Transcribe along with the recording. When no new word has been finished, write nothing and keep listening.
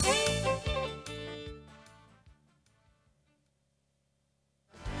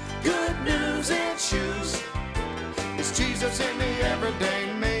shoes. It's Jesus in the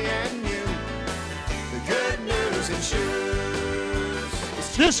everyday me and you. The good news in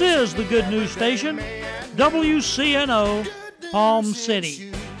shoes. This is the Good News Station, WCNO, Palm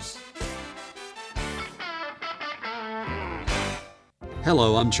City.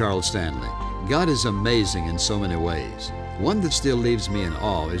 Hello, I'm Charles Stanley. God is amazing in so many ways. One that still leaves me in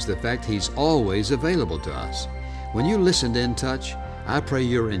awe is the fact He's always available to us. When you listen to In Touch, I pray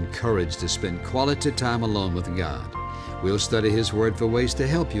you're encouraged to spend quality time alone with God. We'll study His Word for ways to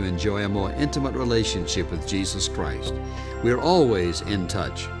help you enjoy a more intimate relationship with Jesus Christ. We're always in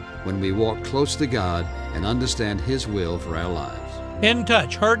touch when we walk close to God and understand His will for our lives. In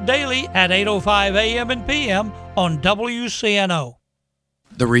Touch, heard daily at 8:05 a.m. and p.m. on WCNO.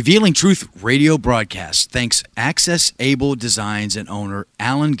 The Revealing Truth radio broadcast thanks Access Able Designs and owner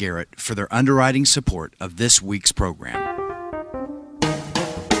Alan Garrett for their underwriting support of this week's program.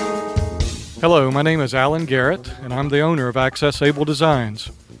 Hello, my name is Alan Garrett, and I'm the owner of Access Able Designs.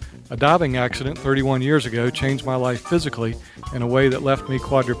 A diving accident 31 years ago changed my life physically in a way that left me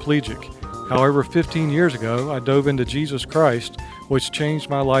quadriplegic. However, 15 years ago, I dove into Jesus Christ, which changed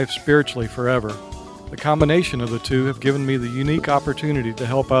my life spiritually forever. The combination of the two have given me the unique opportunity to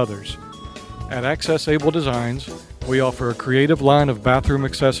help others. At Access Able Designs, we offer a creative line of bathroom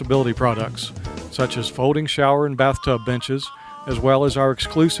accessibility products, such as folding shower and bathtub benches, as well as our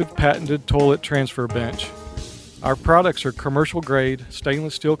exclusive patented toilet transfer bench. Our products are commercial-grade,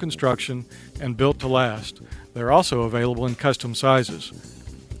 stainless steel construction, and built to last. They're also available in custom sizes.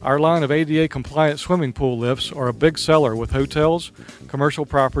 Our line of ADA-compliant swimming pool lifts are a big seller with hotels, commercial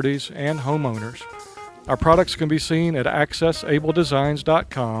properties, and homeowners. Our products can be seen at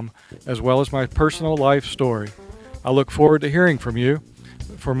accessabledesigns.com, as well as my personal life story. I look forward to hearing from you.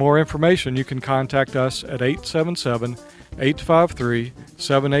 For more information, you can contact us at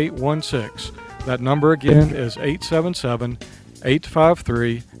 877-853-7816. That number again is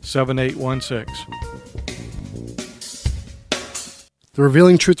 877-853-7816. The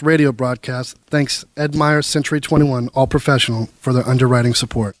Revealing Truth radio broadcast thanks Ed Meyer Century 21 All Professional for their underwriting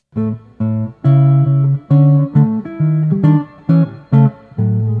support.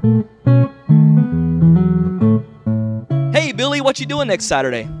 Hey, Billy, what you doing next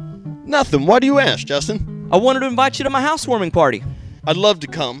Saturday? Nothing. Why do you ask, Justin? I wanted to invite you to my housewarming party. I'd love to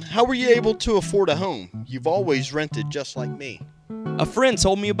come. How were you able to afford a home? You've always rented just like me. A friend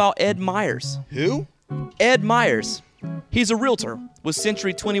told me about Ed Myers. Who? Ed Myers. He's a realtor with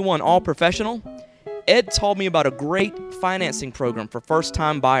Century 21 All Professional. Ed told me about a great financing program for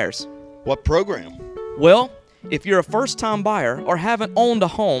first-time buyers. What program? Well, if you're a first-time buyer or haven't owned a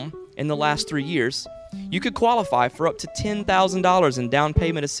home in the last 3 years, you could qualify for up to $10,000 in down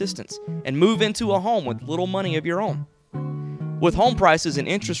payment assistance and move into a home with little money of your own. With home prices and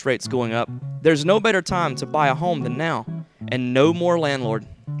interest rates going up, there's no better time to buy a home than now, and no more landlord.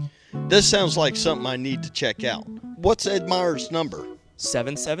 This sounds like something I need to check out. What's Ed Meyer's number?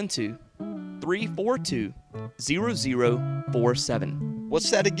 772-342-0047.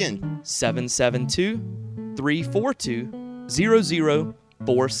 What's that again?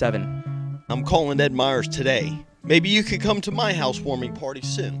 772-342-0047. I'm calling Ed Myers today. Maybe you could come to my housewarming party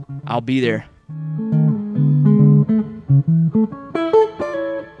soon. I'll be there.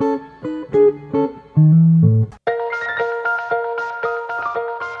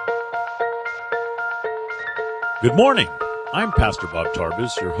 Good morning. I'm Pastor Bob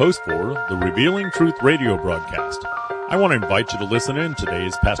Tarbus, your host for the Revealing Truth radio broadcast. I want to invite you to listen in today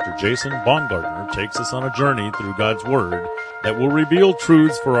as Pastor Jason Baumgartner takes us on a journey through God's Word that will reveal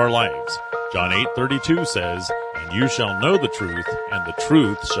truths for our lives. John 8:32 says, "And you shall know the truth, and the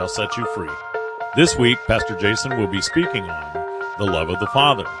truth shall set you free." This week, Pastor Jason will be speaking on the love of the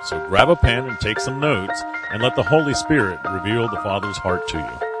Father. So grab a pen and take some notes, and let the Holy Spirit reveal the Father's heart to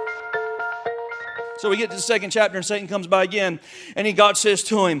you. So we get to the second chapter, and Satan comes by again, and God says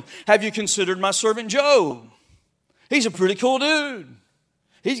to him, "Have you considered my servant Job? He's a pretty cool dude.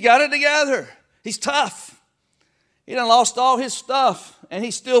 He's got it together. He's tough. He done lost all his stuff, and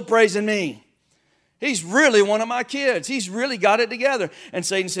he's still praising me. He's really one of my kids. He's really got it together." And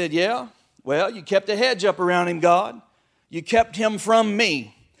Satan said, "Yeah, well, you kept a hedge up around him, God. You kept him from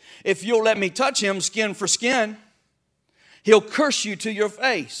me. If you'll let me touch him skin for skin, he'll curse you to your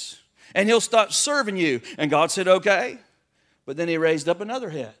face. And he'll start serving you." And God said, "Okay." But then he raised up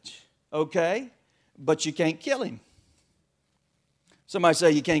another hedge. "Okay, but you can't kill him." Somebody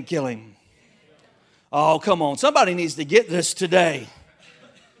say, "You can't kill him." Oh, come on. Somebody needs to get this today.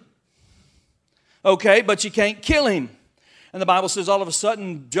 "Okay, but you can't kill him." And the Bible says all of a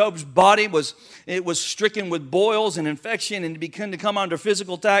sudden Job's body was stricken with boils and infection, and he began to come under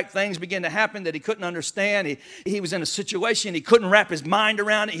physical attack. Things began to happen that he couldn't understand. He was in a situation he couldn't wrap his mind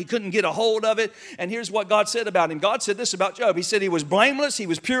around it. He couldn't get a hold of it. And here's what God said about him. God said this about Job. He said he was blameless. He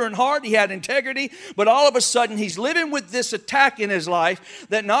was pure in heart. He had integrity. But all of a sudden he's living with this attack in his life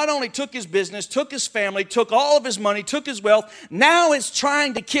that not only took his business, took his family, took all of his money, took his wealth. Now it's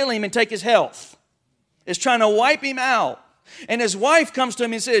trying to kill him and take his health. It's trying to wipe him out. And his wife comes to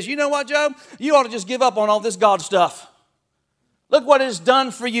him and says, you know what, Job? You ought to just give up on all this God stuff. Look what it's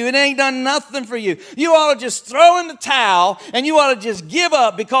done for you. It ain't done nothing for you. You ought to just throw in the towel and you ought to just give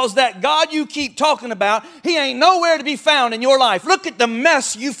up, because that God you keep talking about, he ain't nowhere to be found in your life. Look at the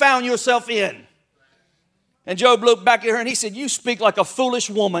mess you found yourself in. And Job looked back at her and he said, you speak like a foolish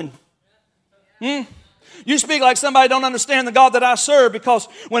woman. You speak like somebody don't understand the God that I serve, because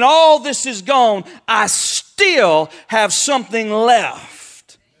when all this is gone, I still have something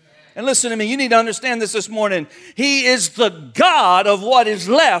left. And listen to me, you need to understand this morning. He is the God of what is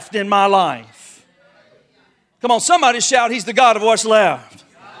left in my life. Come on, somebody shout, he's the God of what's left.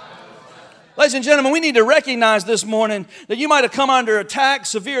 Ladies and gentlemen, we need to recognize this morning that you might have come under attack,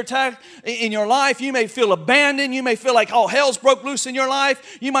 severe attack in your life. You may feel abandoned. You may feel like all hell's broke loose in your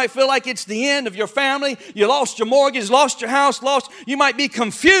life. You might feel like it's the end of your family. You lost your mortgage, lost your house, you might be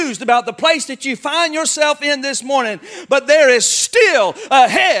confused about the place that you find yourself in this morning. But there is still a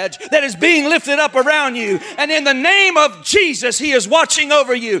hedge that is being lifted up around you. And in the name of Jesus, he is watching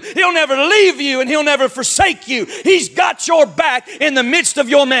over you. He'll never leave you and he'll never forsake you. He's got your back in the midst of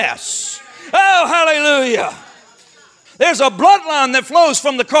your mess. Oh, hallelujah. There's a bloodline that flows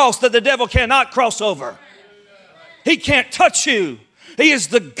from the cross that the devil cannot cross over. He can't touch you. He is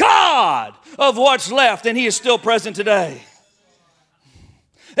the God of what's left, and he is still present today.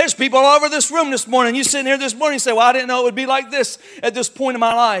 There's people all over this room this morning. You sitting here this morning and say, well, I didn't know it would be like this at this point in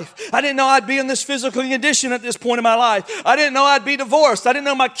my life. I didn't know I'd be in this physical condition at this point in my life. I didn't know I'd be divorced. I didn't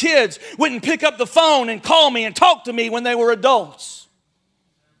know my kids wouldn't pick up the phone and call me and talk to me when they were adults.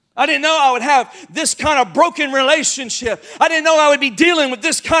 I didn't know I would have this kind of broken relationship. I didn't know I would be dealing with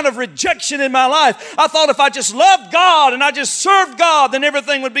this kind of rejection in my life. I thought if I just loved God and I just served God, then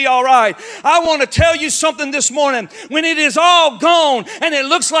everything would be all right. I want to tell you something this morning. When it is all gone and it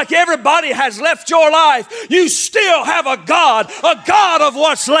looks like everybody has left your life, you still have a God of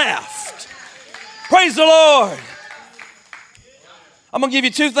what's left. Praise the Lord. I'm going to give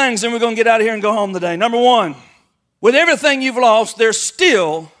you two things and we're going to get out of here and go home today. Number one, with everything you've lost, there's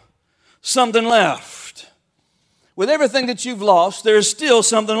still something left. With everything that you've lost, there's still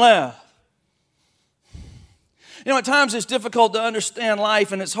something left. You know, at times it's difficult to understand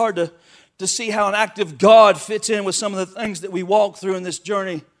life, and it's hard to see how an active God fits in with some of the things that we walk through in this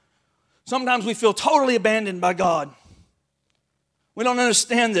journey. Sometimes we feel totally abandoned by God. We don't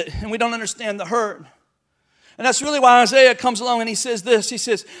understand it, and we don't understand the hurt. And that's really why Isaiah comes along and he says this. He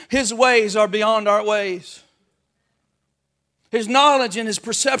says, his ways are beyond our ways. His knowledge and his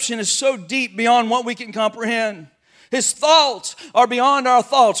perception is so deep beyond what we can comprehend. His thoughts are beyond our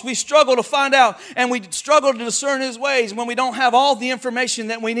thoughts. We struggle to find out and we struggle to discern his ways when we don't have all the information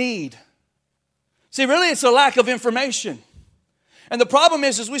that we need. See, really it's a lack of information. And the problem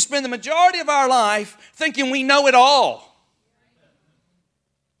is we spend the majority of our life thinking we know it all.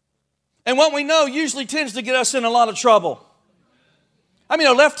 And what we know usually tends to get us in a lot of trouble. I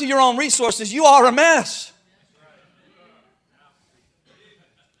mean, left to your own resources, you are a mess.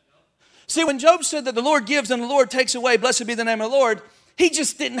 See, when Job said that the Lord gives and the Lord takes away, blessed be the name of the Lord, he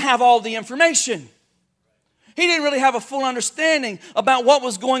just didn't have all the information. He didn't really have a full understanding about what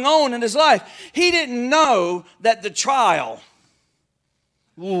was going on in his life. He didn't know that the trial,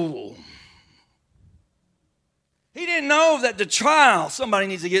 he didn't know that the trial, somebody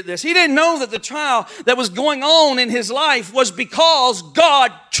needs to get this, he didn't know that the trial that was going on in his life was because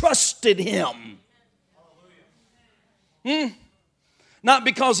God trusted him. Not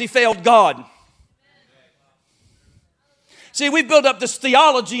because he failed God. See, we build up this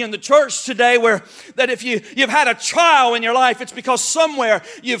theology in the church today where that if you've had a trial in your life, it's because somewhere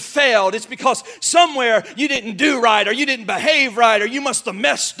you've failed. It's because somewhere you didn't do right or you didn't behave right or you must have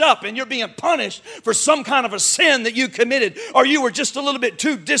messed up and you're being punished for some kind of a sin that you committed or you were just a little bit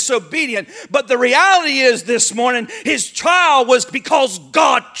too disobedient. But the reality is this morning, his trial was because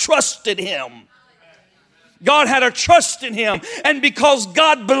God trusted him. God had a trust in him, and because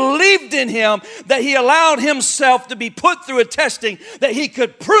God believed in him, that he allowed himself to be put through a testing that he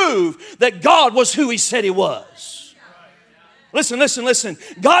could prove that God was who he said he was. Listen.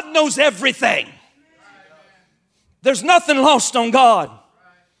 God knows everything. There's nothing lost on God.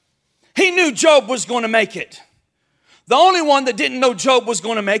 He knew Job was going to make it. The only one that didn't know Job was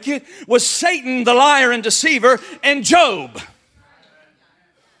going to make it was Satan, the liar and deceiver, and Job.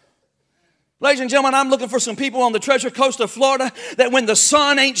 Ladies and gentlemen, I'm looking for some people on the Treasure Coast of Florida that when the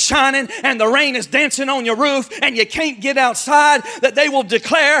sun ain't shining and the rain is dancing on your roof and you can't get outside, that they will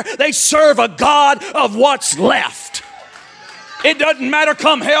declare they serve a God of what's left. It doesn't matter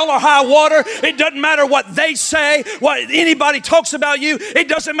come hell or high water. It doesn't matter what they say, what anybody talks about you. It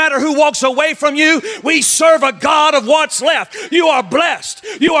doesn't matter who walks away from you. We serve a God of what's left. You are blessed.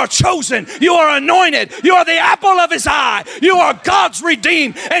 You are chosen. You are anointed. You are the apple of his eye. You are God's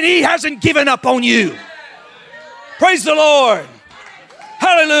redeemed, and he hasn't given up on you. Praise the Lord.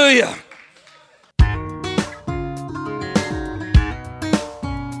 Hallelujah.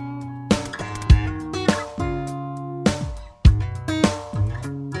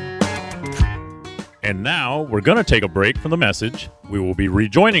 And now we're going to take a break from the message. We will be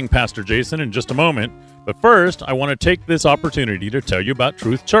rejoining Pastor Jason in just a moment. But first, I want to take this opportunity to tell you about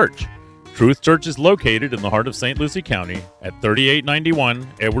Truth Church. Truth Church is located in the heart of St. Lucie County at 3891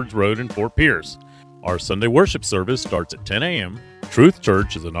 Edwards Road in Fort Pierce. Our Sunday worship service starts at 10 a.m. Truth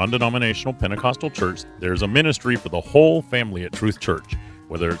Church is a non-denominational Pentecostal church. There's a ministry for the whole family at Truth Church.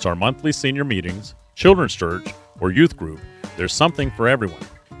 Whether it's our monthly senior meetings, children's church, or youth group, there's something for everyone.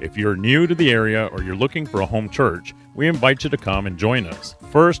 If you're new to the area or you're looking for a home church, we invite you to come and join us.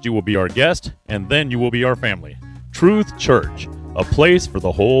 First, you will be our guest, and then you will be our family. Truth Church, a place for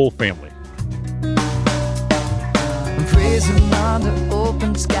the whole family. Praising under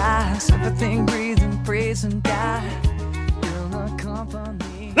open skies, everything breathing, praising God.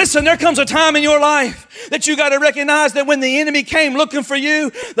 Listen, there comes a time in your life that you got to recognize that when the enemy came looking for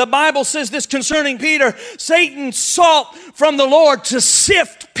you, the Bible says this concerning Peter: Satan sought from the Lord to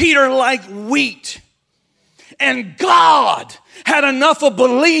sift Peter like wheat. And God had enough of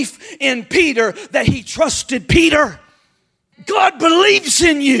belief in Peter that he trusted Peter. God believes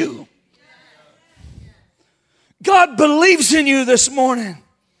in you. God believes in you this morning.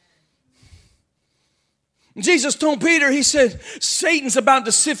 Jesus told Peter, he said, Satan's about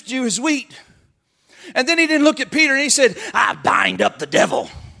to sift you as wheat. And then he didn't look at Peter and he said, I bind up the devil.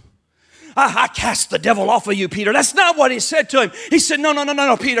 I cast the devil off of you, Peter. That's not what he said to him. He said,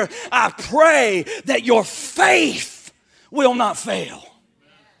 no, Peter. I pray that your faith will not fail.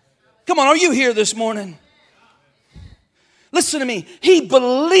 Come on, are you here this morning? Listen to me. He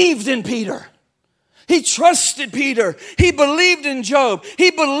believed in Peter. He trusted Peter. He believed in Job.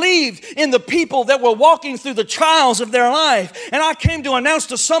 He believed in the people that were walking through the trials of their life. And I came to announce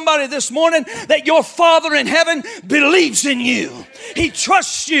to somebody this morning that your Father in heaven believes in you. He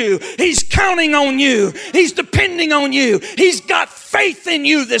trusts you. He's counting on you. He's depending on you. He's got faith in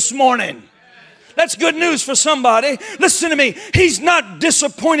you this morning. That's good news for somebody. Listen to me. He's not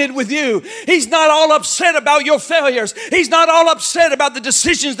disappointed with you. He's not all upset about your failures. He's not all upset about the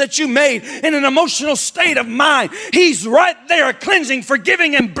decisions that you made in an emotional state of mind. He's right there cleansing,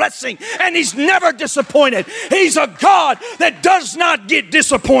 forgiving, and blessing. And he's never disappointed. He's a God that does not get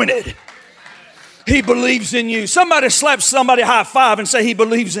disappointed. He believes in you. Somebody slap somebody high five and say, he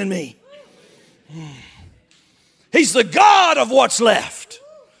believes in me. He's the God of what's left.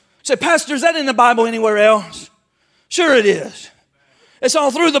 Say, Pastor, is that in the Bible anywhere else? Sure it is. It's all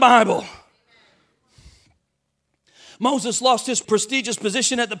through the Bible. Moses lost his prestigious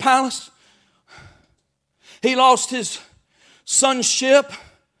position at the palace. He lost his sonship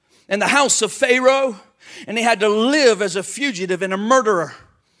in the house of Pharaoh, and he had to live as a fugitive and a murderer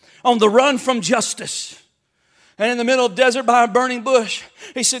on the run from justice. And in the middle of the desert by a burning bush,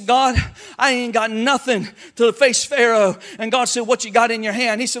 he said, God, I ain't got nothing to face Pharaoh. And God said, what you got in your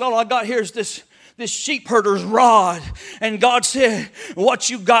hand? He said, all I got here is this sheep herder's rod. And God said, what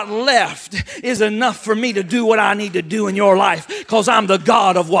you got left is enough for me to do what I need to do in your life, because I'm the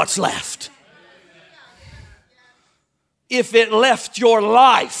God of what's left. If it left your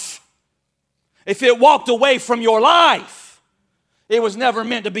life, if it walked away from your life, it was never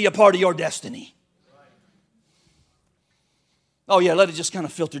meant to be a part of your destiny. Oh yeah, let it just kind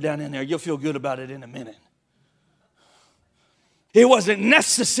of filter down in there. You'll feel good about it in a minute. It wasn't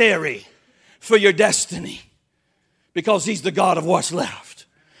necessary for your destiny because he's the God of what's left.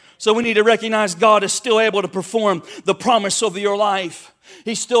 So we need to recognize God is still able to perform the promise over your life.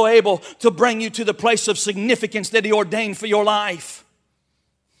 He's still able to bring you to the place of significance that he ordained for your life.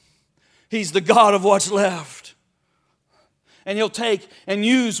 He's the God of what's left. And he'll take and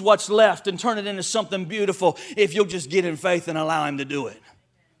use what's left and turn it into something beautiful if you'll just get in faith and allow him to do it.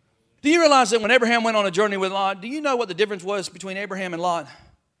 Do you realize that when Abraham went on a journey with Lot, do you know what the difference was between Abraham and Lot?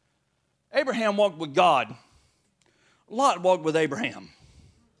 Abraham walked with God. Lot walked with Abraham.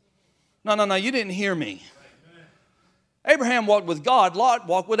 No, you didn't hear me. Abraham walked with God. Lot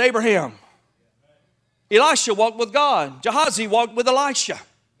walked with Abraham. Elisha walked with God. Gehazi walked with Elisha.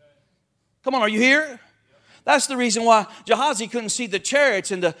 Come on, are you here? That's the reason why Gehazi couldn't see the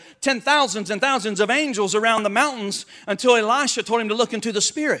chariots and the 10,000s and thousands of angels around the mountains until Elisha told him to look into the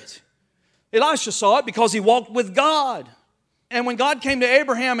Spirit. Elisha saw it because he walked with God. And when God came to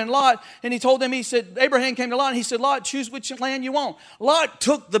Abraham and Lot, and he told them, he said, Abraham came to Lot, and he said, Lot, choose which land you want. Lot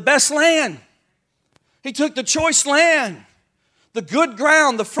took the best land. He took the choice land, the good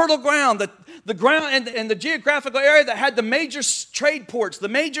ground, the fertile ground, the ground and the geographical area that had the major trade ports, the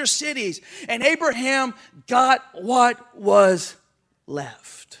major cities. And Abraham got what was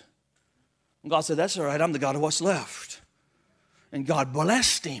left. And God said, that's all right, I'm the God of what's left. And God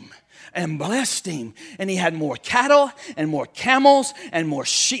blessed him. And blessed him. And he had more cattle and more camels and more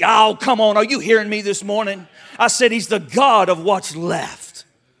sheep. Oh, come on. Are you hearing me this morning? I said he's the God of what's left.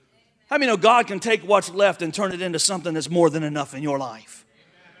 How many know God can take what's left and turn it into something that's more than enough in your life?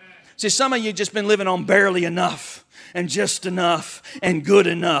 See, some of you just been living on barely enough and just enough and good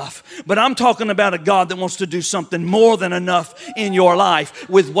enough. But I'm talking about a God that wants to do something more than enough in your life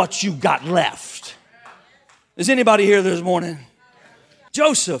with what you got left. Is anybody here this morning?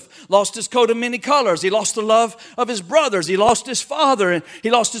 Joseph lost his coat of many colors. He lost the love of his brothers. He lost his father, and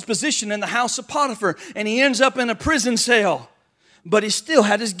he lost his position in the house of Potiphar. And he ends up in a prison cell. But he still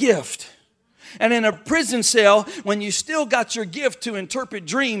had his gift. And in a prison cell, when you still got your gift to interpret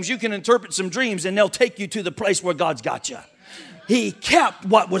dreams, you can interpret some dreams and they'll take you to the place where God's got you. He kept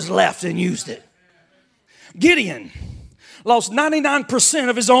what was left and used it. Gideon lost 99%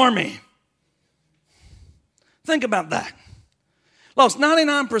 of his army. Think about that. Lost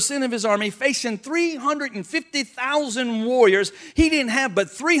 99% of his army, facing 350,000 warriors. He didn't have but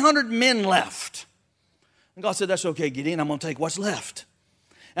 300 men left. And God said, that's okay, Gideon. I'm going to take what's left.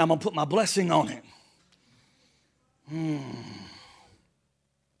 And I'm going to put my blessing on it.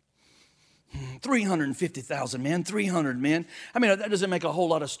 350,000 men, 300 men. I mean, that doesn't make a whole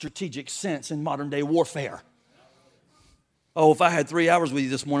lot of strategic sense in modern day warfare. Oh, if I had 3 hours with you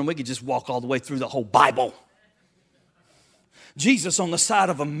this morning, we could just walk all the way through the whole Bible. Jesus on the side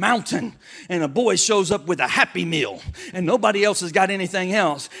of a mountain, and a boy shows up with a Happy Meal, and nobody else has got anything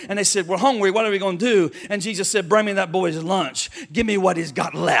else. And they said, we're hungry, what are we going to do? And Jesus said, bring me that boy's lunch. Give me what he's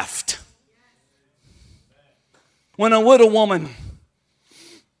got left. When a widow woman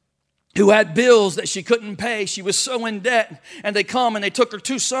who had bills that she couldn't pay, she was so in debt, and they come and they took her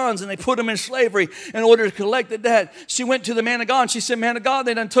 2 sons and they put them in slavery in order to collect the debt. She went to the man of God and she said, man of God,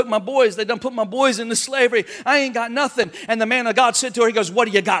 they done took my boys. They done put my boys into slavery. I ain't got nothing. And the man of God said to her, he goes, what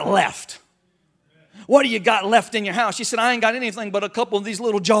do you got left? What do you got left in your house? She said, I ain't got anything but a couple of these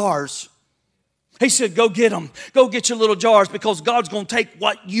little jars. He said, go get them. Go get your little jars, because God's going to take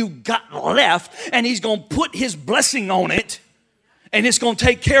what you got left and he's going to put his blessing on it. And it's going to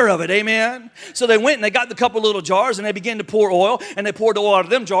take care of it, amen? So they went and they got the couple little jars and they began to pour oil. And they poured the oil out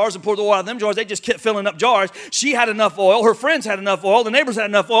of them jars and poured the oil out of them jars. They just kept filling up jars. She had enough oil. Her friends had enough oil. The neighbors had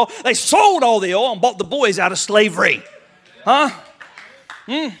enough oil. They sold all the oil and bought the boys out of slavery. Huh?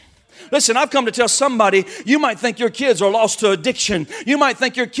 Listen, I've come to tell somebody, you might think your kids are lost to addiction. You might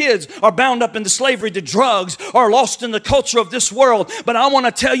think your kids are bound up into slavery to drugs or lost in the culture of this world. But I want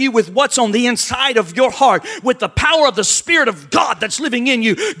to tell you, with what's on the inside of your heart, with the power of the Spirit of God that's living in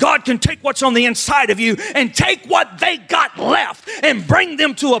you, God can take what's on the inside of you and take what they got left and bring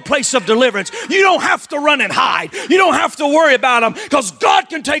them to a place of deliverance. You don't have to run and hide. You don't have to worry about them, because God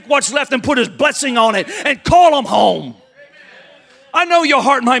can take what's left and put his blessing on it and call them home. I know your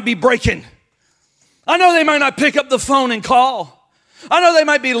heart might be breaking. I know they might not pick up the phone and call. I know they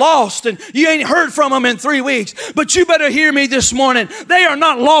might be lost and you ain't heard from them in 3 weeks. But you better hear me this morning. They are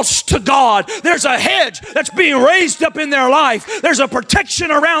not lost to God. There's a hedge that's being raised up in their life. There's a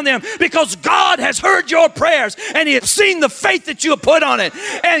protection around them, because God has heard your prayers and he has seen the faith that you have put on it.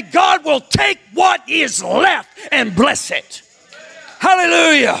 And God will take what is left and bless it.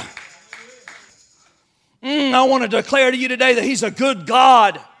 Hallelujah. I want to declare to you today that he's a good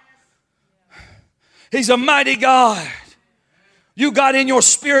God. He's a mighty God. You got in your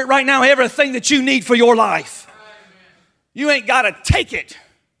spirit right now everything that you need for your life. You ain't got to take it.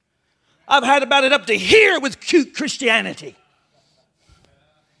 I've had about it up to here with cute Christianity.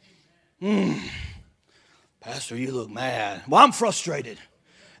 Pastor, you look mad. Well, I'm frustrated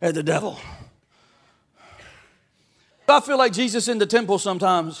at the devil. I feel like Jesus in the temple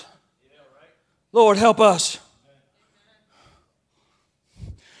sometimes. Lord, help us.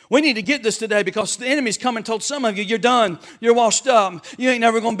 We need to get this today, because the enemy's come and told some of you, you're done. You're washed up. You ain't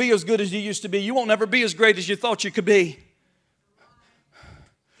never going to be as good as you used to be. You won't never be as great as you thought you could be.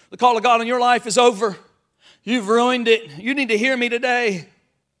 The call of God in your life is over. You've ruined it. You need to hear me today.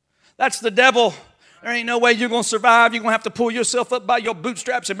 That's the devil. There ain't no way you're going to survive. You're going to have to pull yourself up by your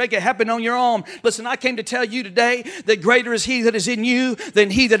bootstraps and make it happen on your own. Listen, I came to tell you today that greater is He that is in you than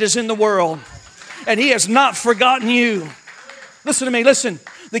he that is in the world. And He has not forgotten you. Listen to me, listen.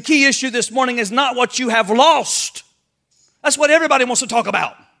 The key issue this morning is not what you have lost. That's what everybody wants to talk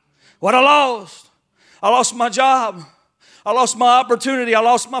about. What I lost. I lost my job. I lost my opportunity. I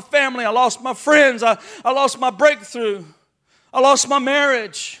lost my family. I lost my friends. I lost my breakthrough. I lost my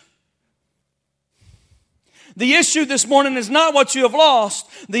marriage. The issue this morning is not what you have lost.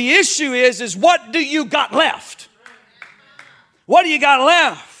 The issue is what do you got left? What do you got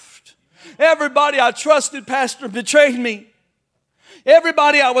left? Everybody I trusted, Pastor, betrayed me.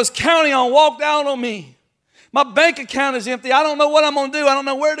 Everybody I was counting on walked out on me. My bank account is empty. I don't know what I'm going to do. I don't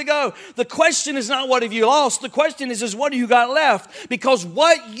know where to go. The question is not what have you lost. The question is what do you got left? Because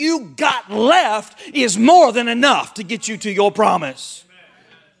what you got left is more than enough to get you to your promise.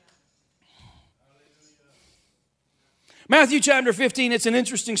 Matthew chapter 15, it's an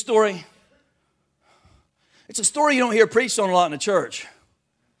interesting story. It's a story you don't hear preached on a lot in the church.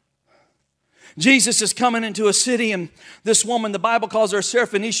 Jesus is coming into a city, and this woman, the Bible calls her a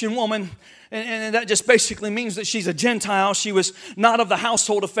Syrophoenician woman, and that just basically means that she's a Gentile. She was not of the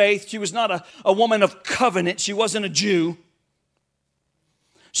household of faith. She was not a woman of covenant. She wasn't a Jew.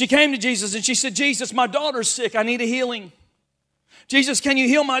 She came to Jesus, and she said, Jesus, my daughter's sick. I need a healing. Jesus, can you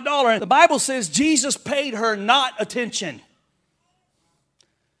heal my daughter? And the Bible says Jesus paid her not attention.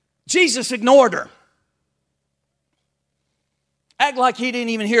 Jesus ignored her. Act like He didn't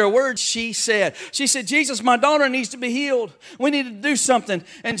even hear a word she said. She said, Jesus, my daughter needs to be healed. We need to do something.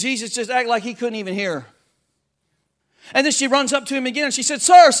 And Jesus just acted like He couldn't even hear her. And then she runs up to Him again and she said,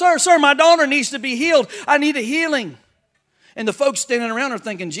 Sir, my daughter needs to be healed. I need a healing. And the folks standing around are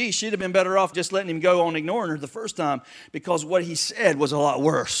thinking, gee, she'd have been better off just letting Him go on ignoring her the first time, because what He said was a lot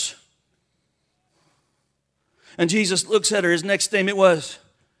worse. And Jesus looks at her. His next statement was,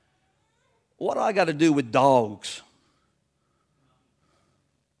 what do I got to do with dogs?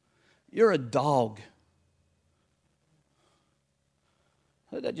 You're a dog.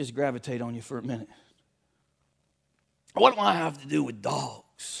 Let that just gravitate on you for a minute. What do I have to do with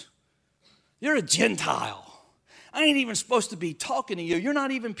dogs? You're a Gentile. I ain't even supposed to be talking to you. You're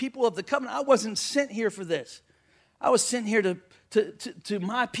not even people of the covenant. I wasn't sent here for this. I was sent here to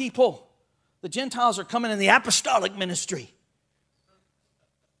my people. The Gentiles are coming in the apostolic ministry.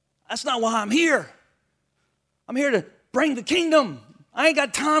 That's not why I'm here. I'm here to bring the kingdom. I ain't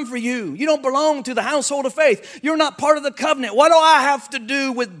got time for you. You don't belong to the household of faith. You're not part of the covenant. What do I have to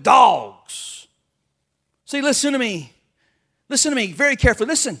do with dogs? See, listen to me. Listen to me very carefully.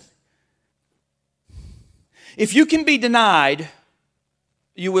 Listen. If you can be denied,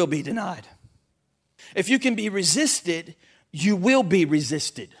 you will be denied. If you can be resisted, you will be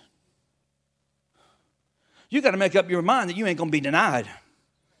resisted. You got to make up your mind that you ain't going to be denied.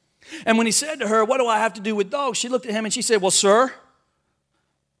 And when He said to her, what do I have to do with dogs? She looked at Him and she said, well, sir,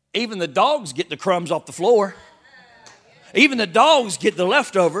 even the dogs get the crumbs off the floor. Even the dogs get the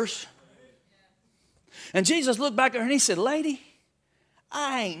leftovers. And Jesus looked back at her and He said, lady,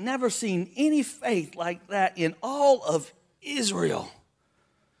 I ain't never seen any faith like that in all of Israel.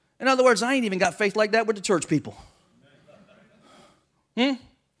 In other words, I ain't even got faith like that with the church people.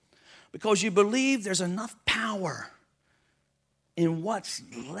 Because you believe there's enough power in what's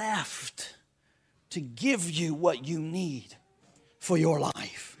left to give you what you need for your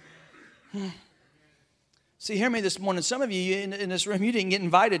life. See, hear me this morning. Some of you in this room, you didn't get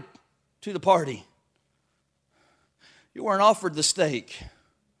invited to the party. You weren't offered the steak.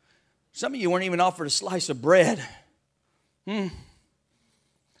 Some of you weren't even offered a slice of bread.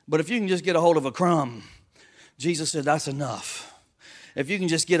 But if you can just get a hold of a crumb, Jesus said that's enough. If you can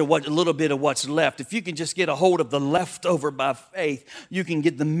just get a little bit of what's left, if you can just get a hold of the leftover by faith, you can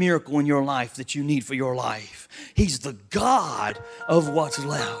get the miracle in your life that you need for your life. He's the God of what's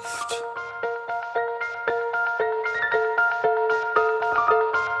left.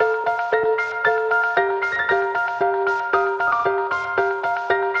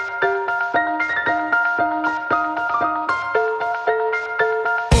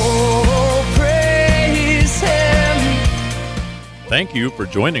 Thank you for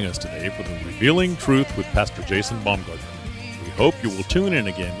joining us today for the Revealing Truth with Pastor Jason Baumgartner. We hope you will tune in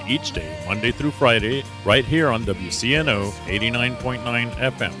again each day, Monday through Friday, right here on WCNO 89.9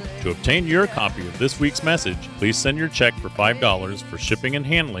 FM. To obtain your copy of this week's message, please send your check for $5 for shipping and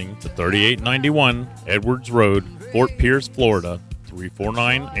handling to 3891 Edwards Road, Fort Pierce, Florida,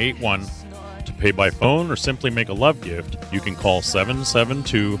 34981. To pay by phone or simply make a love gift, you can call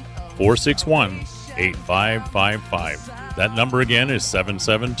 772-461 772-461-8555. That number again is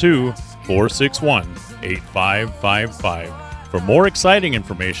 772-461-8555. For more exciting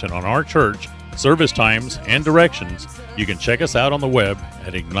information on our church, service times, and directions, you can check us out on the web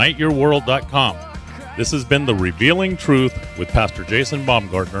at igniteyourworld.com. This has been The Revealing Truth with Pastor Jason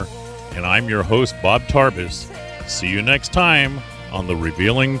Baumgartner, and I'm your host, Bob Tarbis. See you next time on The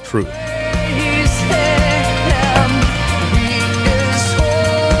Revealing Truth.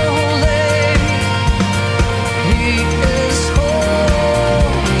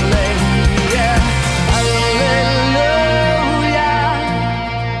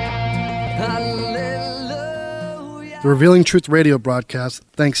 The Revealing Truth radio broadcast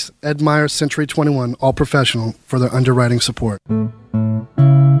thanks Ed Meyer Century 21 All Professional for their underwriting support.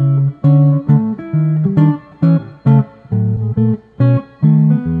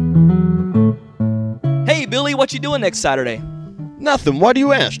 Hey, Billy, what you doing next Saturday? Nothing. Why do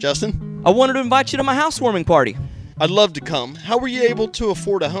you ask, Justin? I wanted to invite you to my housewarming party. I'd love to come. How were you able to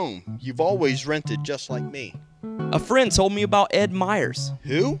afford a home? You've always rented just like me. A friend told me about Ed Myers.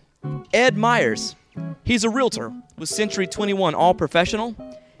 Who? Ed Myers. He's a realtor with Century 21 All Professional.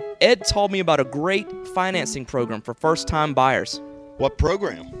 Ed told me about a great financing program for first-time buyers. What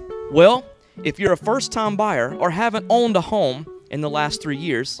program? Well, if you're a first-time buyer or haven't owned a home in the last 3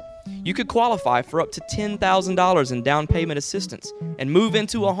 years, you could qualify for up to $10,000 in down payment assistance and move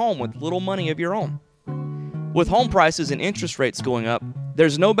into a home with little money of your own. With home prices and interest rates going up,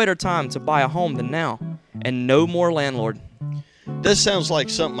 there's no better time to buy a home than now, and no more landlord. This sounds like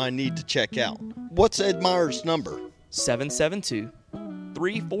something I need to check out. What's Ed Meyer's number?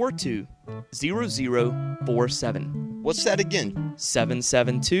 772-342-0047. What's that again?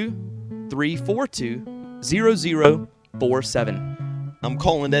 772-342-0047. I'm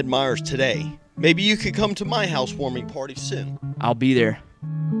calling Ed Myers today. Maybe you could come to my housewarming party soon. I'll be there.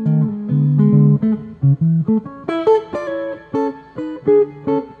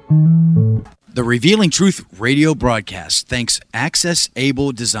 The Revealing Truth radio broadcast thanks Access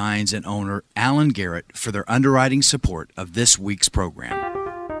Able Designs and owner Alan Garrett for their underwriting support of this week's program.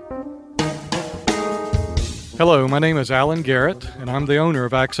 Hello, my name is Alan Garrett, and I'm the owner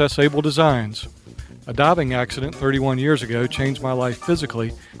of Access Able Designs. A diving accident 31 years ago changed my life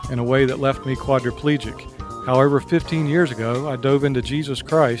physically in a way that left me quadriplegic. However, 15 years ago, I dove into Jesus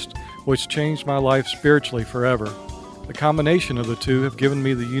Christ, which changed my life spiritually forever. The combination of the two have given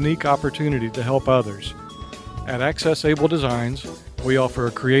me the unique opportunity to help others. At Access Able Designs, we offer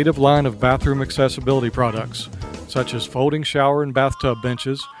a creative line of bathroom accessibility products, such as folding shower and bathtub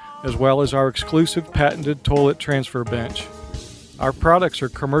benches, as well as our exclusive patented toilet transfer bench. Our products are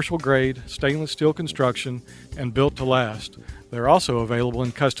commercial-grade, stainless steel construction, and built to last. They're also available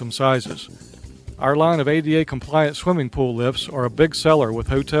in custom sizes. Our line of ADA-compliant swimming pool lifts are a big seller with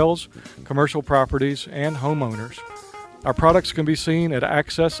hotels, commercial properties, and homeowners. Our products can be seen at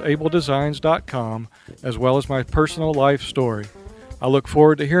accessabledesigns.com, as well as my personal life story. I look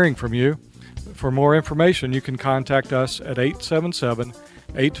forward to hearing from you. For more information, you can contact us at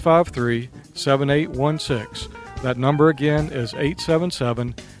 877-853-7816. That number again is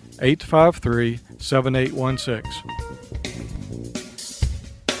 877-853-7816.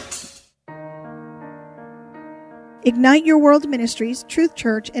 Ignite Your World Ministries, Truth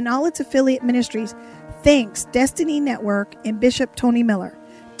Church, and all its affiliate ministries thanks Destiny Network and Bishop Tony Miller.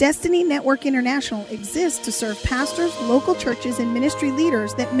 Destiny Network International exists to serve pastors, local churches, and ministry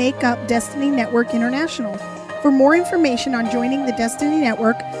leaders that make up Destiny Network International. For more information on joining the Destiny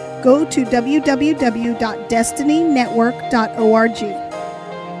Network, go to www.destinynetwork.org.